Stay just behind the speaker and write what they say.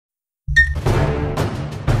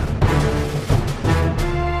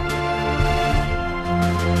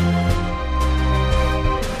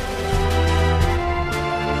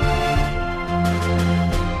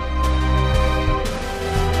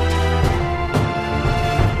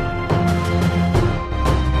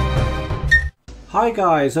Hi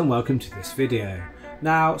guys, and welcome to this video.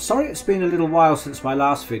 Now, sorry it's been a little while since my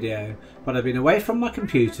last video, but I've been away from my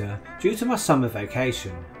computer due to my summer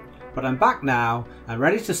vacation. But I'm back now and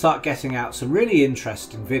ready to start getting out some really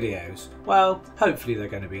interesting videos. Well, hopefully they're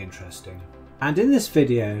going to be interesting. And in this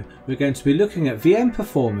video, we're going to be looking at VM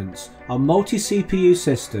performance on multi-CPU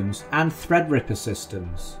systems and Threadripper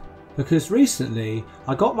systems. Because recently,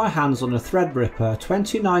 I got my hands on a Threadripper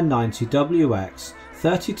 2990WX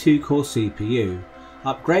 32-core CPU,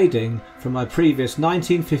 upgrading from my previous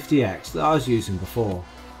 1950X that I was using before.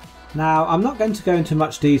 Now, I'm not going to go into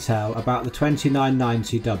much detail about the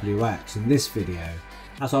 2990WX in this video,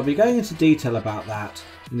 as I'll be going into detail about that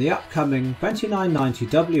in the upcoming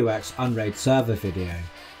 2990WX unraid server video.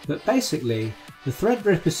 But basically, the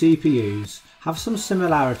Threadripper CPUs have some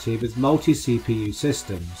similarity with multi-CPU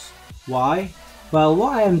systems. Why? Well,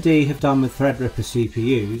 what AMD have done with Threadripper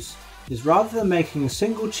CPUs is rather than making a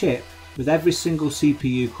single chip with every single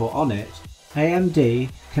CPU core on it, AMD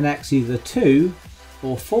connects either 2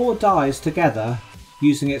 or 4 dies together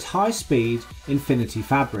using its high-speed Infinity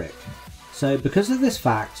Fabric. So because of this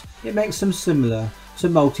fact, it makes them similar to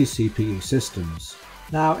multi-CPU systems.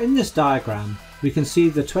 Now in this diagram we can see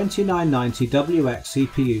the 2990WX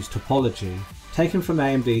CPU's topology taken from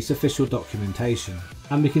AMD's official documentation.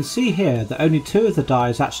 And we can see here that only 2 of the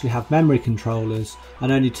dies actually have memory controllers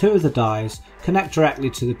and only 2 of the dies connect directly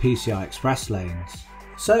to the PCI Express lanes.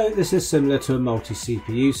 So this is similar to a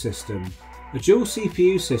multi-CPU system. A dual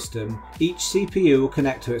CPU system, each CPU will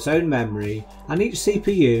connect to its own memory and each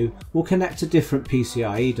CPU will connect to different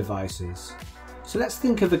PCIe devices. So let's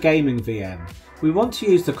think of a gaming VM. We want to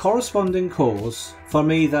use the corresponding cores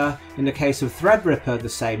from either, in the case of Threadripper, the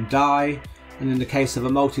same die, and in the case of a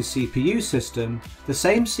multi-CPU system, the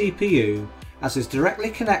same CPU as is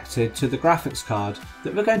directly connected to the graphics card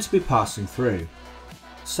that we're going to be passing through.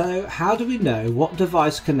 So how do we know what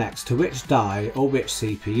device connects to which die or which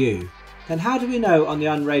CPU? Then how do we know on the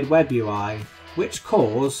Unraid web UI which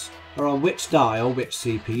cores are on which die or which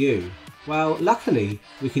CPU? Well, luckily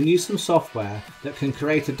we can use some software that can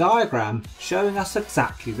create a diagram showing us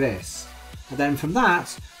exactly this. And then from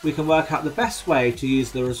that we can work out the best way to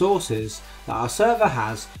use the resources that our server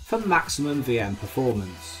has for maximum VM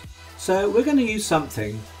performance. So we're going to use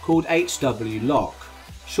something called HWLock,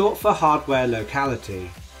 short for hardware locality,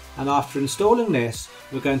 and after installing this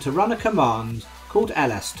we're going to run a command called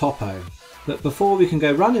LSTOPO. But before we can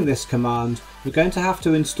go running this command we're going to have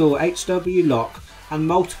to install HWLock and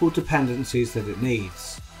multiple dependencies that it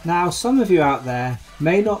needs. Now some of you out there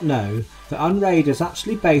may not know that Unraid is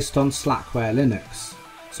actually based on Slackware Linux,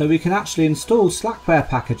 so we can actually install Slackware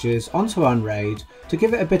packages onto Unraid to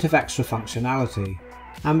give it a bit of extra functionality.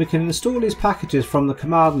 And we can install these packages from the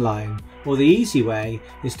command line, or the easy way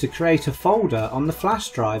is to create a folder on the flash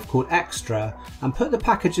drive called extra and put the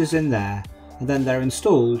packages in there, and then they're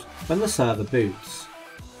installed when the server boots.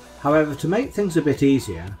 However, to make things a bit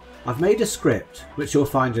easier, I've made a script, which you'll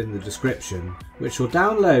find in the description, which will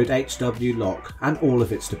download HWLock and all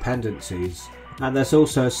of its dependencies. And there's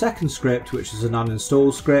also a second script which is an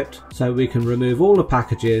uninstall script, so we can remove all the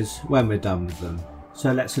packages when we're done with them.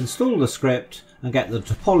 So let's install the script and get the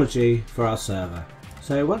topology for our server.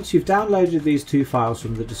 So once you've downloaded these 2 files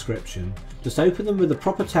from the description, just open them with the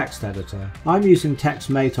proper text editor. I'm using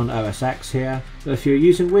TextMate on OS X here, but if you're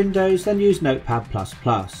using Windows then use Notepad++.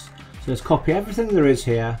 So let's copy everything there is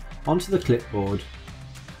here onto the clipboard,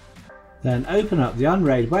 then open up the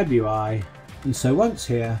Unraid web UI, and so once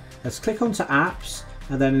here let's click onto apps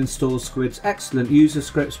and then install Squid's excellent user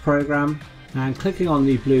scripts program, and clicking on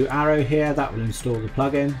the blue arrow here that will install the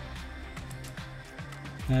plugin.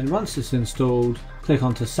 And once it's installed, click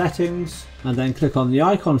onto settings and then click on the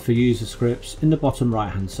icon for user scripts in the bottom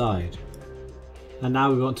right hand side. And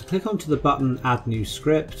now we want to click onto the button add new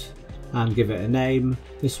script and give it a name.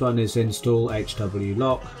 This one is install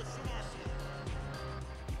HWLock.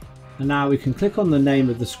 And now we can click on the name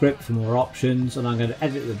of the script for more options, and I'm going to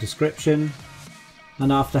edit the description.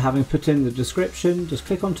 And after having put in the description, just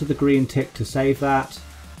click onto the green tick to save that,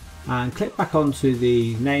 and click back onto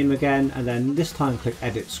the name again, and then this time click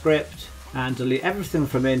edit script and delete everything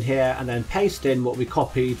from in here, and then paste in what we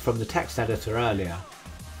copied from the text editor earlier,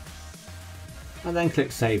 and then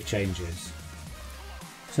click save changes.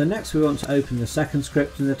 So next we want to open the second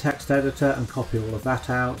script in the text editor and copy all of that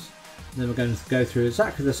out. And then we're going to go through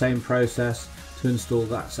exactly the same process to install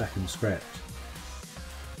that second script.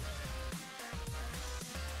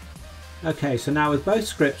 Okay, so now with both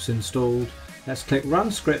scripts installed, let's click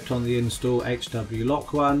run script on the install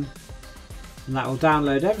HWLock one, and that will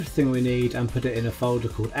download everything we need and put it in a folder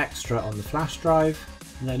called extra on the flash drive.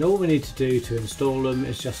 And then all we need to do to install them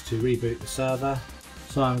is just to reboot the server.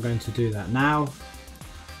 So I'm going to do that now.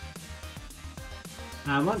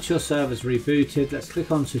 And once your server's rebooted, let's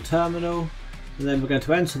click onto terminal, and then we're going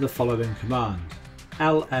to enter the following command: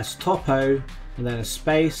 LSTOPO and then a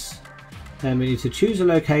space. Then we need to choose a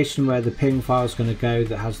location where the ping file is going to go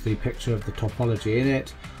that has the picture of the topology in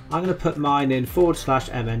it. I'm going to put mine in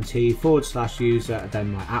 /mnt/user and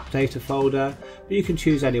then my app data folder, but you can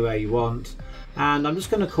choose anywhere you want. And I'm just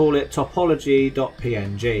going to call it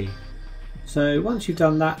topology.png. So once you've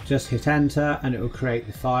done that, just hit enter and it will create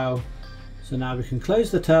the file. So now we can close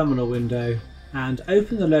the terminal window and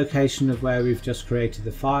open the location of where we've just created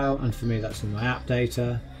the file, and for me that's in my app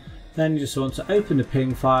data. Then you just want to open the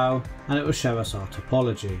ping file and it will show us our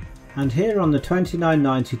topology. And here on the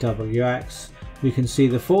 2990WX we can see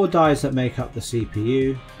the 4 dies that make up the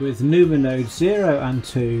CPU, with numa nodes 0 and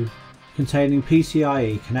 2 containing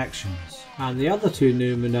PCIe connections. And the other 2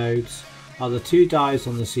 numa nodes are the 2 dies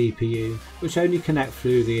on the CPU which only connect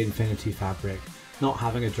through the Infinity fabric, not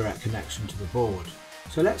having a direct connection to the board.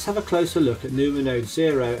 So let's have a closer look at numa node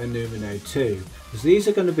 0 and numa node 2, as these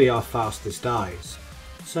are going to be our fastest dies.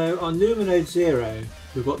 So on numa node 0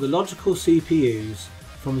 we've got the logical CPUs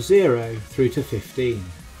from 0 through to 15,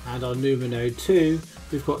 and on numa node 2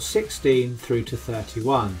 we've got 16 through to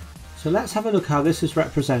 31. So let's have a look how this is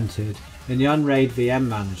represented in the unraid VM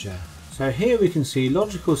manager. So here we can see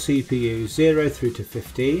logical CPU 0 through to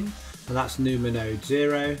 15, and that's numa node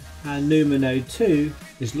 0, and numa node 2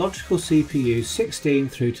 is logical CPU 16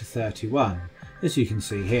 through to 31, as you can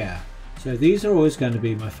see here. So these are always going to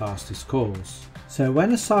be my fastest cores. So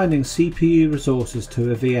when assigning CPU resources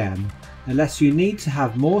to a VM, unless you need to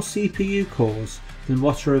have more CPU cores than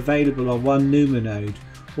what are available on one numa node,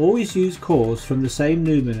 always use cores from the same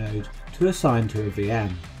numa node to assign to a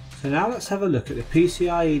VM. So now let's have a look at the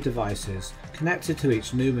PCIe devices connected to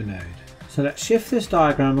each numa node. So let's shift this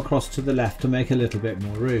diagram across to the left to make a little bit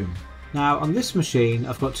more room. Now on this machine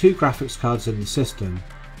I've got 2 graphics cards in the system.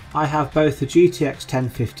 I have both the GTX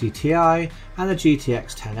 1050 Ti and the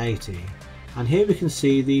GTX 1080. And here we can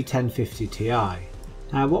see the 1050 Ti.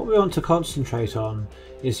 Now what we want to concentrate on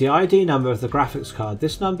is the ID number of the graphics card,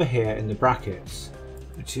 this number here in the brackets,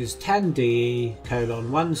 which is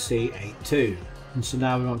 10DE:1C82. And so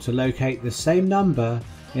now we want to locate the same number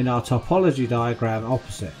in our topology diagram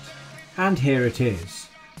opposite. And here it is.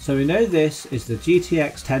 So we know this is the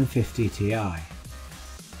GTX 1050 Ti.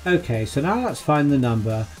 Okay, so now let's find the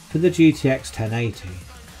number for the GTX 1080.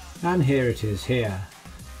 And here it is here.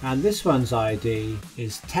 And this one's ID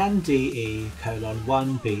is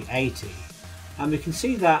 10DE:1B80. And we can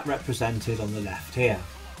see that represented on the left here.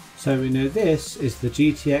 So we know this is the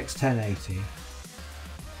GTX 1080.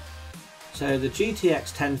 So the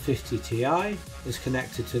GTX 1050 Ti is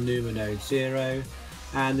connected to numa node 0,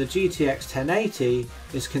 and the GTX 1080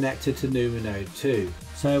 is connected to numa node 2.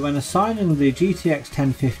 So when assigning the GTX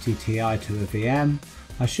 1050 Ti to a VM,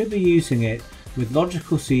 I should be using it with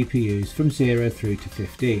logical CPUs from 0 through to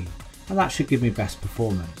 15, and that should give me best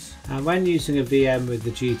performance. And when using a VM with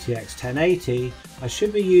the GTX 1080, I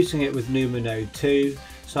should be using it with numa node 2,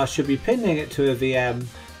 so I should be pinning it to a VM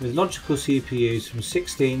with logical CPUs from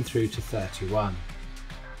 16 through to 31.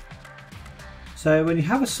 So when you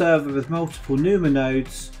have a server with multiple numa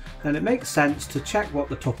nodes, then it makes sense to check what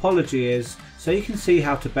the topology is so you can see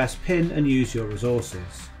how to best pin and use your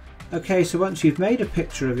resources. Okay, so once you've made a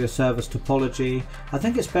picture of your server's topology, I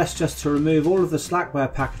think it's best just to remove all of the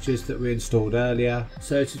Slackware packages that we installed earlier.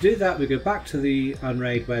 So to do that we go back to the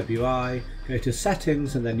Unraid Web UI, go to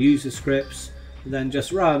Settings and then User Scripts, and then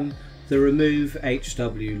just run the remove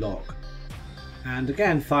HW lock. And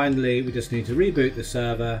again, finally, we just need to reboot the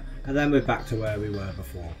server and then we're back to where we were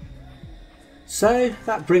before. So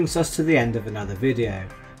that brings us to the end of another video.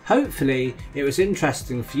 Hopefully it was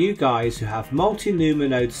interesting for you guys who have multi-numa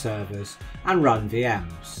node servers and run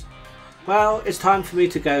VMs. Well, it's time for me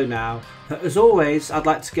to go now, but as always I'd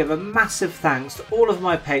like to give a massive thanks to all of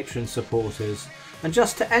my Patreon supporters and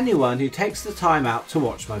just to anyone who takes the time out to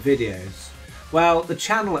watch my videos. Well, the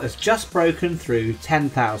channel has just broken through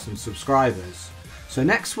 10,000 subscribers, so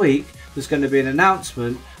next week there's going to be an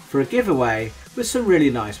announcement for a giveaway with some really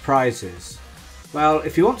nice prizes. Well,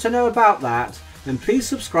 if you want to know about that, then please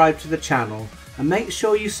subscribe to the channel and make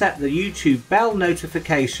sure you set the YouTube bell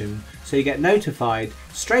notification so you get notified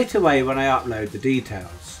straight away when I upload the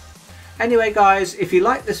details. Anyway guys, if you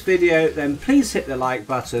like this video then please hit the like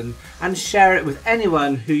button and share it with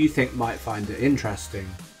anyone who you think might find it interesting.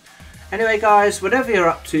 Anyway guys, whatever you're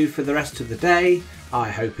up to for the rest of the day, I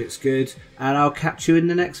hope it's good and I'll catch you in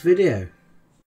the next video.